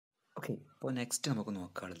Okay, അപ്പോൾ next നമുക്ക്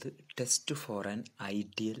നോക്കാനുള്ളത് test for an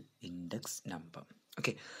ideal index number.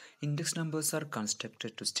 Okay, index numbers are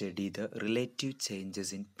constructed to study the relative changes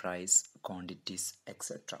in price, quantities,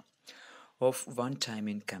 etc. of one time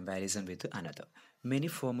in comparison with another. Many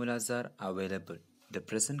formulas are available. The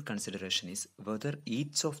present consideration is whether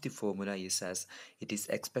each of the formula is as it is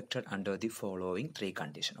expected under the following three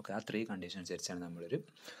conditions. Okay, ആ three conditions വെച്ചാണ് നമ്മളൊരു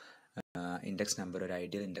index number ഒരു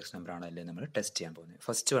ideal index number ആണോ അല്ലേ നമ്മൾ test ചെയ്യാൻ പോകുന്നത്.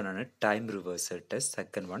 First one ആണ് time reversal test,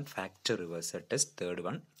 second one factor reversal test, third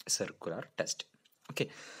one circular test. Okay,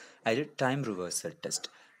 അതിൽ time reversal test.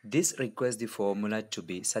 This requires the formula to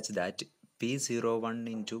be such that P01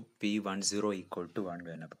 into P10 equal to 1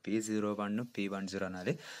 വരണം. അപ്പോൾ P01 P10 പറഞ്ഞാൽ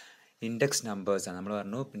index നമ്പേഴ്സാണ്. നമ്മൾ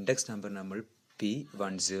പറഞ്ഞു index number നമ്മൾ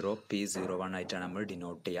P10 P01 ആയിട്ടാണ് നമ്മൾ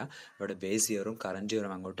denote ചെയ്യുക. ഇവിടെ ബേസ് ഇയറും കറൻറ്റ്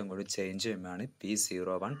ഇയറും അങ്ങോട്ടും ഇങ്ങോട്ടും ചേഞ്ച് ചെയ്യുമ്പോഴാണ്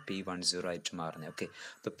P01 P10 ആയിട്ട് മാറുന്നത്. ഓക്കെ,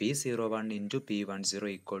 അപ്പോൾ P01 into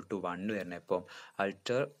P10 equal to 1 വരണം. ഇപ്പോൾ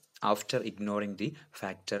after ignoring the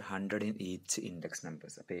factor 100 in each index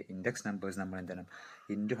numbers. അപ്പോൾ ഇൻഡെക്സ് നമ്പേഴ്സ് നമ്മൾ എന്താണ്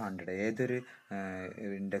ഇൻറ്റു 100. ഏതൊരു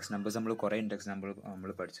ഇൻഡെക്സ് നമ്പേഴ്സ് നമ്മൾ കുറേ ഇൻഡെക്സ് നമ്പർ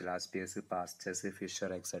നമ്മൾ പഠിച്ചു, last Pierce, pastors,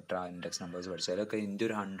 Fisher etcetera index numbers പഠിച്ചു. അതിലൊക്കെ ഇൻറ്റു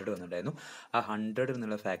ഒരു 100 വന്നിട്ടുണ്ടായിരുന്നു. ആ 100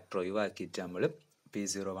 എന്നുള്ള ഫാക്ടർ ഒഴിവാക്കിയിട്ട് നമ്മൾ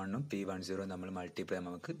P01 P10 നമ്മൾ മൾട്ടിപ്ലൈ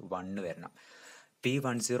നമുക്ക് 1 വരണം.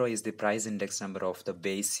 P10 is the price index number of the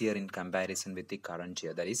base year in comparison with the current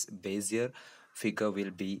year. That is, base year figure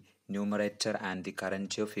will be numerator and the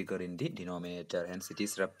current year figure in the denominator. Hence, it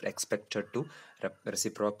is expected to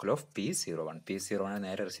reciprocal of P01. P01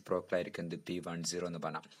 നേരെ reciprocal ആയിരിക്കും P10 എന്ന്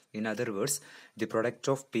പറഞ്ഞാൽ. In other words, the product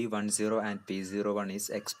of P10 and P01 is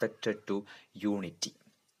expected to unity.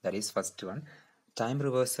 That is first one. Time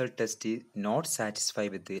reversal test is not satisfied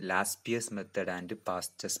with the last year's method and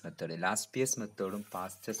past year's method. Last year's methodum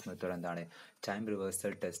past year's method എന്താണ് time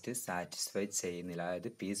reversal test satisfy ചെയ്യുന്നില്ല. അതായത്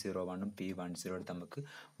P01 P10 നമുക്ക്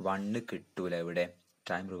 1 കിട്ടൂല ഇവിടെ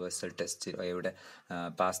time reversal test, ഇവിടെ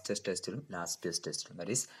past years ടെസ്റ്റിലും last years ടെസ്റ്റിലും.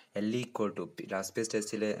 That is L equal to last years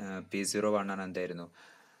ടെസ്റ്റിൽ P01 ആണ് എന്തായിരുന്നു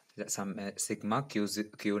sigma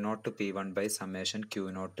Q0 P1 by summation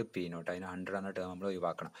Q0 P0. അതിന് 100 എന്ന ടേം നമ്മൾ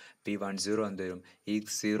ഒഴിവാക്കണം. P10 എന്ത് വരും, ഈ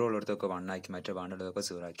 0 ഉള്ളിടത്തൊക്കെ 1 ആക്കി മാറ്റുക, 1 ഉള്ളതൊക്കെ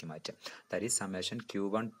 0 ആക്കി മാറ്റുക. That is summation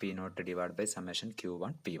Q1 P0 divide by summation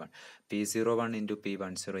Q1 P1. P01 into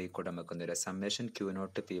P10 equal നമുക്ക് എന്ത് വരിക, summation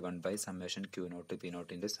Q0 P1 by summation Q0 P0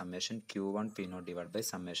 into summation Q1 P0 divide by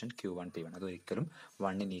summation Q1 P1. അത് ഒരിക്കലും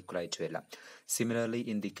 1 ഈക്വൽ ആയിട്ട് വരില്ല. Similarly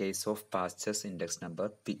in the case of pastors index number,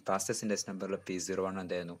 pastors index നമ്പറിൽ P01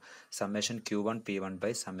 എന്തായിരുന്നു summation Q1 P1 by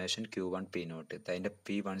summation Q1 P0. അതിൻ്റെ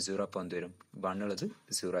P10 അപ്പോൾ എന്ത് വരും, 1 ഉള്ളത്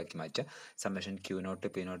 0 ആക്കി മാറ്റുക, summation Q0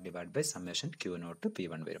 P0 divide by summation Q0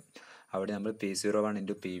 P1 വരും. അവിടെ നമ്മൾ P01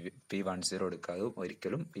 ഇൻറ്റു P10 എടുക്കാതെ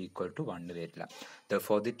ഒരിക്കലും ഈക്വൽ ടു 1 വരില്ല.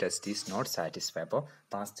 Therefore the test is not satisfied. അപ്പോൾ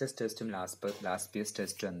പാസ്റ്റേഴ്സ് ടെസ്റ്റും ലാസ്റ്റ് ഇയർസ്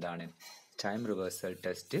ടെസ്റ്റും എന്താണ് ടൈം റിവേഴ്സൽ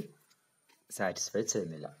ടെസ്റ്റ് സാറ്റിസ്ഫൈ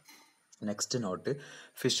ചെയ്യുന്നില്ല. Next not,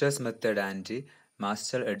 fishers method and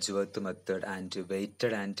master എഡ്ജ്വർത്ത് method and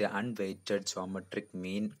weighted and unweighted geometric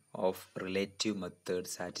mean of relative method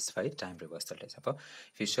satisfy time reversal test. അപ്പോൾ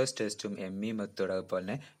fishers ടെസ്റ്റും ME method അതുപോലെ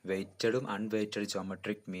തന്നെ വെയ്റ്റഡും unweighted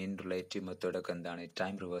geometric mean relative മെത്തേഡൊക്കെ എന്താണ്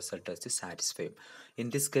time reversal test satisfy ചെയ്യും. In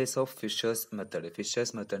this case of fishers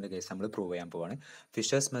മെത്തേഡിൻ്റെ case നമ്മൾ prove ചെയ്യാൻ പോവാണ്.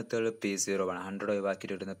 Fishers method P01 100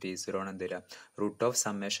 ഒഴിവാക്കിയിട്ട് കിട്ടുന്ന P01 എന്ത് വരിക, root of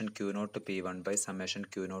summation Q0 P1 by summation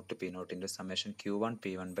Q0 P0 into summation Q1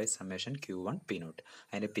 P1 by summation Q1 P0.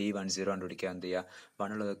 അതിൻ്റെ P10 കണ്ടുപിടിക്കുക, എന്ത് ചെയ്യുക,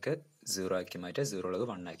 1 ഉള്ളതൊക്കെ 0 ആക്കി മാറ്റുക, 0 ഉള്ളത്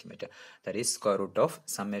 1 ആക്കി മാറ്റുക. That is square root of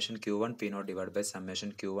summation Q1 P0 divide by summation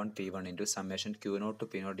Q1 P1 into summation Q0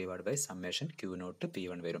 P0 divide by summation Q0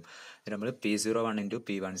 P1 വരും. നമ്മൾ P01 ഇൻറ്റു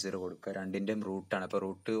P10 കൊടുക്കുക, രണ്ടിൻ്റെയും റൂട്ടാണ്. അപ്പോൾ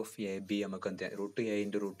റൂട്ട് ഓഫ് AB നമുക്ക് എന്ത് ചെയ്യാം, root A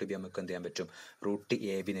into root B നമുക്ക് എന്ത് ചെയ്യാൻ പറ്റും, റൂട്ട്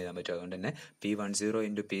AB എഴുതാൻ പറ്റും. അതുകൊണ്ട് തന്നെ P10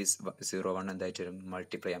 ഇൻറ്റു P01 എന്തായിട്ട് വരും,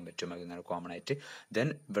 മൾട്ടിപ്ലൈ ചെയ്യാൻ പറ്റും. അത് കോമൺ ആയിട്ട്. ദെൻ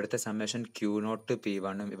ഇവിടുത്തെ സമ്മേഷൻ Q0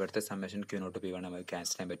 P1 ഇവിടുത്തെ സമ്മേഷൻ Q0 P1 നമുക്ക്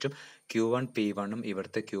ക്യാൻസൽ ചെയ്യാൻ പറ്റും. Q1 P1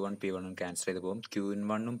 ഇവിടുത്തെ Q1 P1 ക്യാൻസൽ ചെയ്ത് പോകും.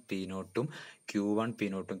 Q1 P0 Q1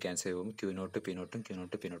 P0 cancel ചെയ്ത് പോകും. Q0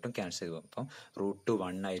 P0 ക്യാൻസൽ ചെയ്ത് പോകും. അപ്പം റൂട്ട്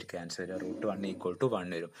 1 ആയിരിക്കും ക്യാൻസൽ വരിക. റൂട്ട് 1 ഈക്വൽ ടു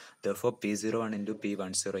 1 വരും. Therefore P01 into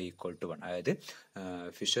P10 equal to 1. അതായത്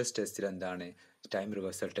ഫിഷേഴ്സ് ടെസ്റ്റിൽ എന്താണ് ടൈം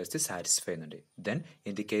റിവേഴ്സൽ ടെസ്റ്റ് സാറ്റിസ്ഫൈ ചെയ്യുന്നുണ്ട്. Then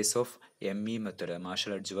in the case of ME method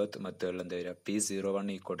marshal എഡ്ജ്വർത്ത് മെത്തേഡിൽ എന്താ വരിക, P01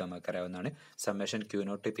 ഈക്വൽ ടു നമുക്കറിയാവുന്നതാണ് summation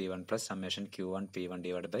Q0 P1 plus summation Q1 P1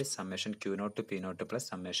 divide by summation Q0 P0 plus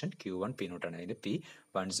summation Q1 P0 ആണ്. അതിൻ്റെ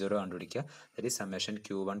P10 കണ്ടുപിടിക്കുക. That is summation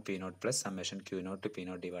Q1 P0 plus summation Q0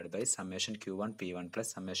 P0 divide by summation Q1 P1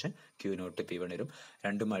 plus summation Q0 P1 വരും.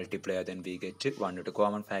 രണ്ട് multiply ആയി then we get 1 to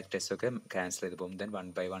common factors ഒക്കെ cancel ചെയ്ത് പോകും. Then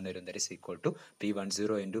 1 by 1 വരും. That is equal to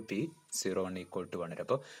P10 into P01 equal to 1 വരും.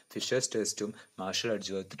 അപ്പോൾ fishers ടെസ്റ്റും മാർഷൽ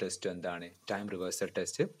എഡ്ജ്വർത്ത് ടെസ്റ്റും എന്താണ്, ടൈം റിവേഴ്സൽ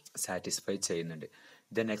ടെസ്റ്റ് സാറ്റിസ്ഫൈ ചെയ്യുന്നുണ്ട്.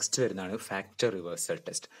 ദ നെക്സ്റ്റ് വരുന്നതാണ് factor reversal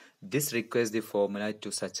test. This requires the formula to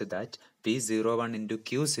such that P01 into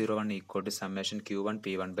Q01 equal to summation Q1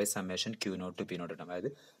 P1 by summation Q0 to P0 ഇടാം. അതായത്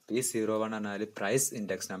P01 എന്നാൽ price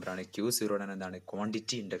index നമ്പറാണ്, Q01 എന്താണ്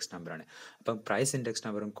quantity index നമ്പറാണ്. അപ്പം price index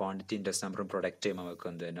നമ്പറും quantity index നമ്പറും product ചെയ്യുമ്പോൾ നമുക്ക്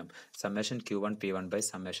എന്ത് ചെയ്യണം, summation Q1 P1 by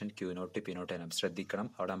summation Q0 to P0 ചെയ്യണം. ശ്രദ്ധിക്കണം,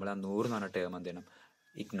 അവിടെ നമ്മൾ ആ 100 എന്ന് പറഞ്ഞ ടേം എന്ത് ചെയ്യണം,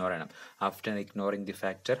 ഇഗ്നോർ ചെയ്യണം. After ignoring the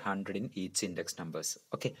factor 100 in each index numbers.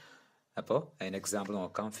 Okay, അപ്പോൾ അതിന് എക്സാമ്പിൾ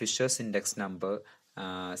നോക്കാം. Fishers index number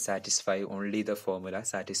satisfy only the formula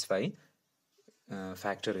satisfy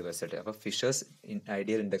factor reversal. അപ്പോൾ ഫിഷേഴ്സ്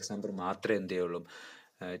ഐഡിയൽ ഇൻഡെക്സ് നമ്പർ മാത്രമേ എന്ത് ചെയ്യുള്ളൂ,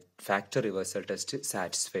 ഫാക്ടർ റിവേഴ്സൽ ടെസ്റ്റ്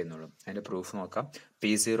സാറ്റിസ്ഫൈ ചെയ്യുന്നുള്ളൂ. അതിൻ്റെ പ്രൂഫ് നോക്കാം.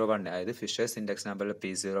 P01 അതായത് ഫിഷേഴ്സ് ഇൻഡെക്സ് നമ്പറിൽ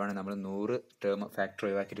P01 നമ്മൾ 100 ടേം ഫാക്ടർ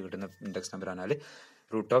ഒഴിവാക്കിയിട്ട് കിട്ടുന്ന ഇൻഡെക്സ് നമ്പർ ആണെങ്കിൽ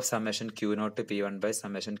root of summation Q0 P1 by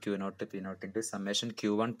summation Q0 P0 into summation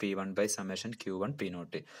Q1 P1 by summation Q1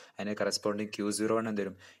 P0. അതിന് കറസ്പോണ്ടിങ് Q01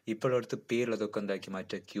 എന്തരും, ഇപ്പോൾ അടുത്ത് P ഉള്ളതൊക്കെ എന്താക്കി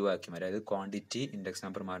മാറ്റുക, Q ആക്കി മാറ്റുക. അതായത് ക്വാണ്ടിറ്റി ഇൻഡെക്സ്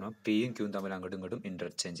നമ്പർ മാറുമ്പോൾ Pയും Qയും തമ്മിൽ അങ്ങോട്ടും ഇങ്ങോട്ടും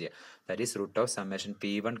ഇന്റർചേഞ്ച് ചെയ്യുക. That is root of summation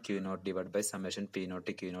P1 Q0 divide by summation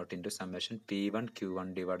P0 Q0 into summation P1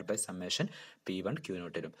 Q1 divide by summation P1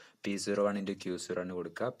 Q0 വരും. P01 ഇൻറ്റു Q01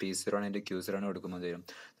 കൊടുക്കുക. P01 ഇൻറ്റു Q01 കൊടുക്കുമ്പോൾ തരും,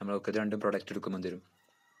 നമ്മളൊക്കെ രണ്ടും പ്രൊഡക്റ്റ് എടുക്കുമ്പോൾ തരും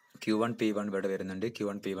Q1 P1 ഇവിടെ വരുന്നുണ്ട്,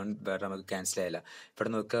 Q1 P1 വേറെ നമുക്ക് ക്യാൻസൽ ആയില്ല. ഇവിടെ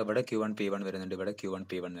നോക്കുക, ഇവിടെ Q1 P1 വരുന്നുണ്ട്, ഇവിടെ Q1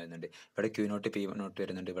 P1 വരുന്നുണ്ട്, ഇവിടെ Q0 P0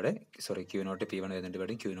 വരുന്നുണ്ട്, ഇവിടെ Q0 P1 വരുന്നുണ്ട്,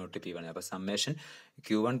 ഇവിടെ Q0 P1. അപ്പോൾ സമ്മേഷൻ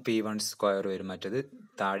Q1 P1 സ്ക്വയർ വരും, മറ്റത്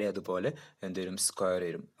താഴെ അതുപോലെ എന്തുവരും, സ്ക്വയർ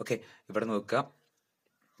വരും. ഓക്കെ, ഇവിടെ നോക്കുക,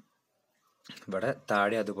 ഇവിടെ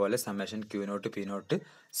താഴെ അതുപോലെ സമ്മേഷൻ Q0 P0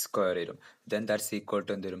 സ്ക്വയർ വരും. ദെൻ ദാറ്റ്സ് ഈക്വൽ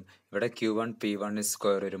ടു എന്തുവരും, ഇവിടെ Q1 P1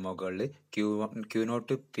 സ്ക്വയർ വരും മുകളിൽ,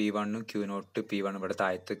 Q0 P1 Q0 P1 ഇവിടെ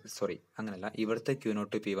താഴത്ത്, സോറി അങ്ങനല്ല, ഇവിടുത്തെ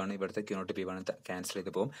Q0 P1 ഇവിടുത്തെ Q0 P1 ക്യാൻസൽ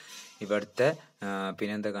ചെയ്ത് പോകും. ഇവിടുത്തെ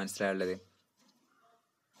പിന്നെന്താ ക്യാൻസൽ ആയുള്ളത്,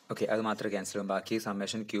 ഓക്കെ അത് മാത്രമേ ക്യാൻസൽ ചെയ്യും. ബാക്കി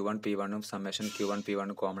summation Q1 P1 summation Q1 P1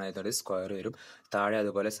 common ആയതുകൊണ്ട് സ്ക്വയർ വരും. താഴെ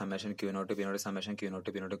അതുപോലെ summation Q0 P0 summation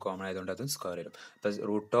Q0 P0 common ആയതുകൊണ്ട് അതും സ്ക്വയർ വരും. അപ്പോൾ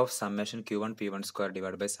root of summation Q1 P1 square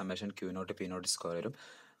divide by summation Q0 P0 square വരും.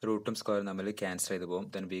 റൂട്ടും സ്ക്വയറും തമ്മിൽ ക്യാൻസൽ ചെയ്ത് പോകും.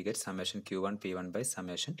 Then we get summation Q1 P1 by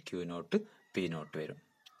summation Q0 P0 വരും.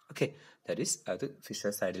 ഓക്കെ, ദാറ്റ് ഈസ് അത്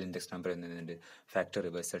ഫിഷേഴ്സ് ഐഡിയൽ ഇൻഡെക്സ് നമ്പർ എന്നതിൻ്റെ ഫാക്ടർ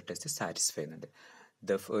റിവേഴ്സൽ ടെസ്റ്റ് സാറ്റിസ്ഫൈ ചെയ്യുന്നുണ്ട്.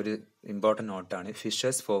 ഒരു important നോട്ടാണ്,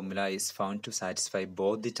 fishers formula is found to satisfy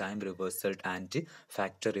both the time reversal and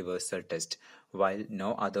factor reversal test while no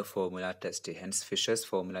other formula test. Hence Fisher's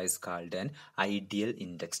formula is called an ideal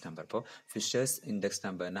index number. അപ്പോൾ fishers index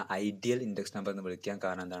നമ്പറിനെ ideal index number എന്ന് വിളിക്കാൻ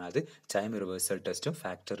കാരണം എന്താണ്, അത് time reversal ടെസ്റ്റും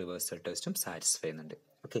factor reversal ടെസ്റ്റും satisfy ചെയ്യുന്നുണ്ട്.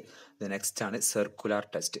 ഓക്കെ, ദ നെക്സ്റ്റ് ആണ് circular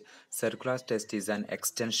test. Circular test is an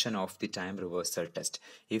extension of the time reversal test.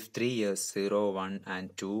 If 3 years 0, 1 and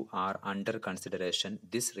 2 are under consideration,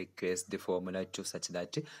 this requires the formula to such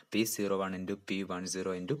that P01 into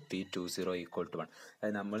P10 into P20 equal to 1.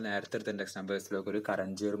 അതായത് നമ്മൾ നേരത്തെ എടുത്ത index നമ്പേഴ്സിലൊക്കെ ഒരു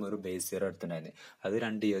current ഇയറും ഒരു base year എടുത്തിട്ടുണ്ടായിരുന്നു. അത്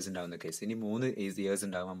 2 years ഉണ്ടാവുന്ന case. ഇനി 3 years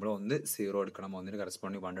ഉണ്ടാകും. നമ്മൾ ഒന്ന് 0 എടുക്കണം, ഒന്നിന്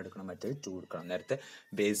കറസ്പോണ്ടിങ് 1 എടുക്കണം, മറ്റേ 2 എടുക്കണം. നേരത്തെ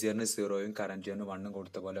ബേസ് ഇയറിന് 0യും കറന്റ് ഇയറിന് 1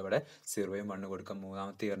 കൊടുത്ത പോലെ ഇവിടെ 0യും 1 കൊടുക്കാം.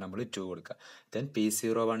 മൂന്നാമത്തെ ഇയർ നമ്മൾ 2 കൊടുക്കുക. Then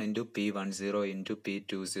P01 into P10 into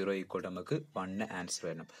P20 equal നമുക്ക് 1 ആൻസർ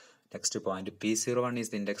വരണം. Next point, P01 is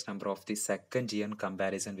the index number of the second year in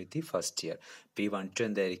comparison with the first year. P12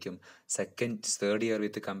 എന്തായിരിക്കും, third year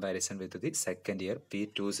with comparison with the second year.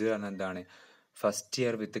 P20 എന്താണ്, first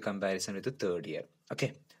year with comparison with the third year.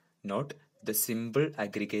 Okay, note the simple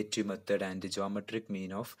aggregative method and the geometric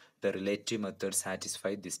mean of the relative method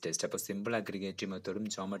satisfy this test. അപ്പോൾ simple aggregative മെത്തേഡും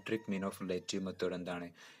geometric mean of relative method എന്താണ്,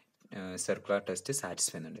 circular test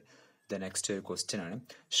satisfy ചെയ്യുന്നുണ്ട്. The next question ആണ്,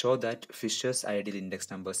 show that Fisher's ideal index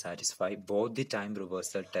number satisfy both the time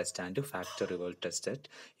reversal test and factor reversal test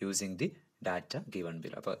using the data given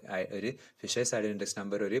below. അപ്പോൾ ഒരു fishers ideal index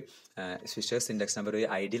number ഒരു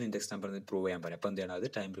ideal index number prove ചെയ്യാൻ പറയും. അപ്പോൾ എന്ത് ചെയ്യണം, അത്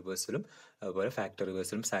ടൈം റിവേഴ്സലും അതുപോലെ ഫാക്ടർ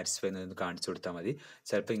റിവേഴ്സലും സാറ്റിസ്ഫൈ ചെയ്യുന്നതെന്ന് കാണിച്ചു കൊടുത്താൽ മതി.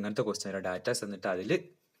 ചിലപ്പോൾ ഇങ്ങനത്തെ ക്വസ്റ്റ്യൻ ഡാറ്റാസ് എന്നിട്ട് അതിൽ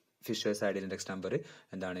ഫിഷേഴ്സ് ഐഡിയൽ ഇൻഡെക്സ് നമ്പർ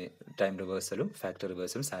എന്താണ്, ടൈം റിവേഴ്സലും ഫാക്ടർ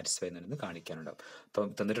റിവേഴ്സലും സാറ്റിസ്ഫൈ ചെയ്യുന്നുണ്ടെന്ന് കാണിക്കാനുണ്ടാവും. അപ്പം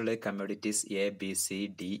തന്നിട്ടുള്ള കമ്മോഡിറ്റീസ്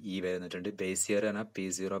ABCDE വരുന്നിട്ടുണ്ട്. ബേസ് ഇയർ പറഞ്ഞാൽ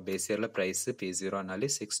P0, ബേസ് ഇയറിലെ പ്രൈസ് P0 പറഞ്ഞാൽ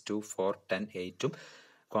 6, 2, 4, 10, 8ഉം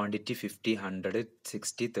ക്വാണ്ടിറ്റി 50, 100,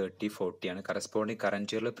 60, 30, 40 ആണ്. കറസ്പോണ്ടിങ്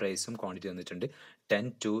കറന്റ് ഇയറിലെ പ്രൈസും ക്വാണ്ടിറ്റി തന്നിട്ടുണ്ട്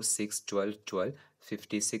 10, 2, 6, 12, 12,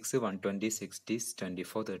 56, 120, 60,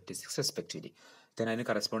 24, 36 റെസ്പെക്റ്റീവ്ലി. then അതിന്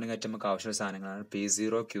കറസ്പോണ്ടിങ് ആയിട്ട് നമുക്ക് ആവശ്യമുള്ള സാധനങ്ങളാണ്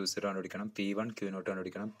P0 Q0 കണ്ടുപിടിക്കണം, P1 Q0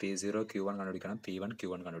 കണ്ടുപിടിക്കണം, P0 Q1 കണ്ടുപിടിക്കണം, P1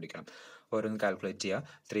 Q1 കണ്ടുപിടിക്കണം. ഓരോന്ന് കാൽക്കുലേറ്റ്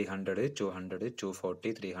ചെയ്യുക. 300, 200, 240,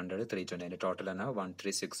 300, 320. അതിൻ്റെ ടോട്ടൽ ആണ്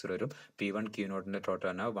 1360 വരും. P1 Q0ൻ്റെ ടോട്ടൽ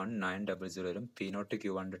ആണ് 1900 വരും. P0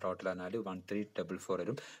 Q1ൻ്റെ ടോട്ടൽ ആണ് 1344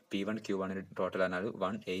 വരും. P1 Q1ൻ്റെ ടോട്ടൽ ആണ്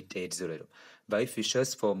 1880 വരും. By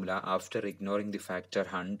Fisher's formula, after ignoring the factor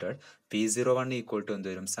 100, P01 equal to എന്ത്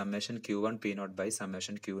വരും? Summation Q1 P0 by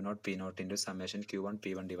summation Q0 P0 into summation Q1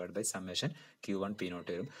 P1 divided by summation Q1 P0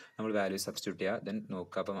 വരും. നമ്മൾ വാല്യൂ സബ്സ്റ്റിറ്റ്യൂട്ട് ചെയ്യുക. Then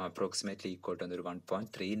നോക്കുക. അപ്പം approximately equal to എന്തൊരു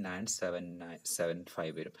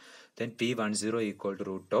 1.397975 വരും. Then P10 equal to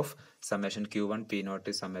root of summation Q1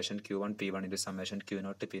 P0 summation Q1 P1 into summation Q0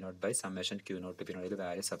 P0 by summation Q0 P0. ഇത്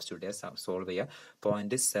value substitute ചെയ്യുക, solve ചെയ്യുക.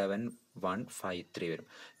 0.7153 വരും.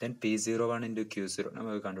 ദെൻ P01 into Q0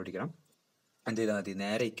 നമുക്ക് കണ്ടുപിടിക്കണം. എന്ത് ചെയ്താൽ മതി?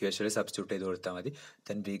 നേരെ ഇക്വേഷനിൽ സബ്സ്റ്റിറ്റ്യൂട്ട് ചെയ്ത് കൊടുത്താൽ മതി.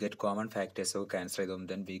 Then we get common factors ഒക്കെ ക്യാൻസൽ ചെയ്തു.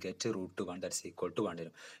 Then we get √1 that's equal to 1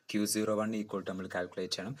 വരും. Q01 ഈക്വൽ ടു നമ്മൾ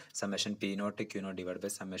കാൽക്കുലേറ്റ് ചെയ്യണം. Summation P0 Q0 divide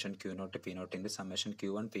by summation Q0 P0 into summation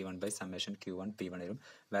Q1 P1 by summation Q1 P1 വരും.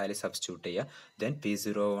 Value substitute ചെയ്യുക. Then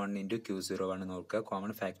P01 into Q01 നോക്കുക,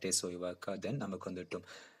 common factors ഒഴിവാക്കുക. Then നമുക്ക് എന്ത് കിട്ടും?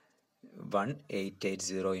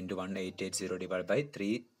 1880 into 1880 divided by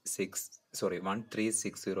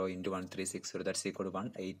 1360 into 1360, that's equal to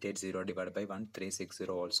 1880 divided by 1360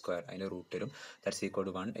 whole square. അതിൻ്റെ root വരും. That's equal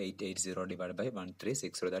to 1880 divided by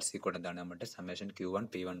 1360. That's equal to എന്താണ് നമ്മുടെ summation Q1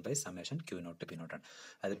 P1 by summation Q0 P0 ആണ്.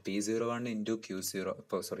 അത് P01 into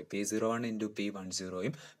P01 into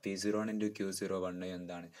P10യും P01 into Q01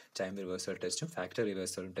 എന്താണ്? Time reversal ടെസ്റ്റും factor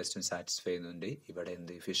reversal ടെസ്റ്റും satisfy ചെയ്യുന്നുണ്ട്. ഇവിടെ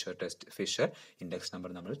എന്ത്? ഫിഷർ ഇൻഡെക്സ്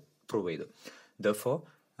നമ്പർ നമ്മൾ പ്രൂവ് ചെയ്തു. Therefore,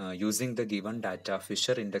 using the given data,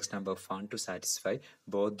 Fisher index number found to satisfy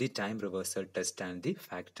both the time reversal test and the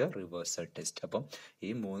factor reversal test. അപ്പം ഈ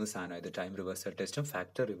മൂന്ന് സാധനം, ഇത് ടൈം റിവേഴ്സൽ ടെസ്റ്റും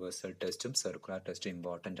ഫാക്ടർ റിവേഴ്സൽ ടെസ്റ്റും സർക്കുലർ ടെസ്റ്റും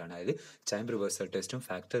ഇമ്പോർട്ടൻ്റ് ആണ്. അതായത് ടൈം റിവേഴ്സൽ ടെസ്റ്റും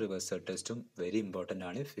ഫാക്ടർ റിവേഴ്സൽ ടെസ്റ്റും വെരി ഇമ്പോർട്ടൻ്റ്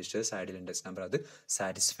ആണ്. ഫിഷേഴ്സ് ഐഡിയൽ ഇൻഡെക്സ് നമ്പർ അത്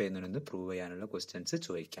സാറ്റിസ്ഫൈ ചെയ്യുന്നുണ്ടെന്ന് പ്രൂവ് ചെയ്യാനുള്ള ക്വസ്റ്റ്യൻസ്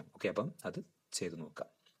ചോദിക്കാം. ഓക്കെ, അപ്പം അത് ചെയ്ത് നോക്കാം.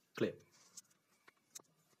 ക്ലിയർ?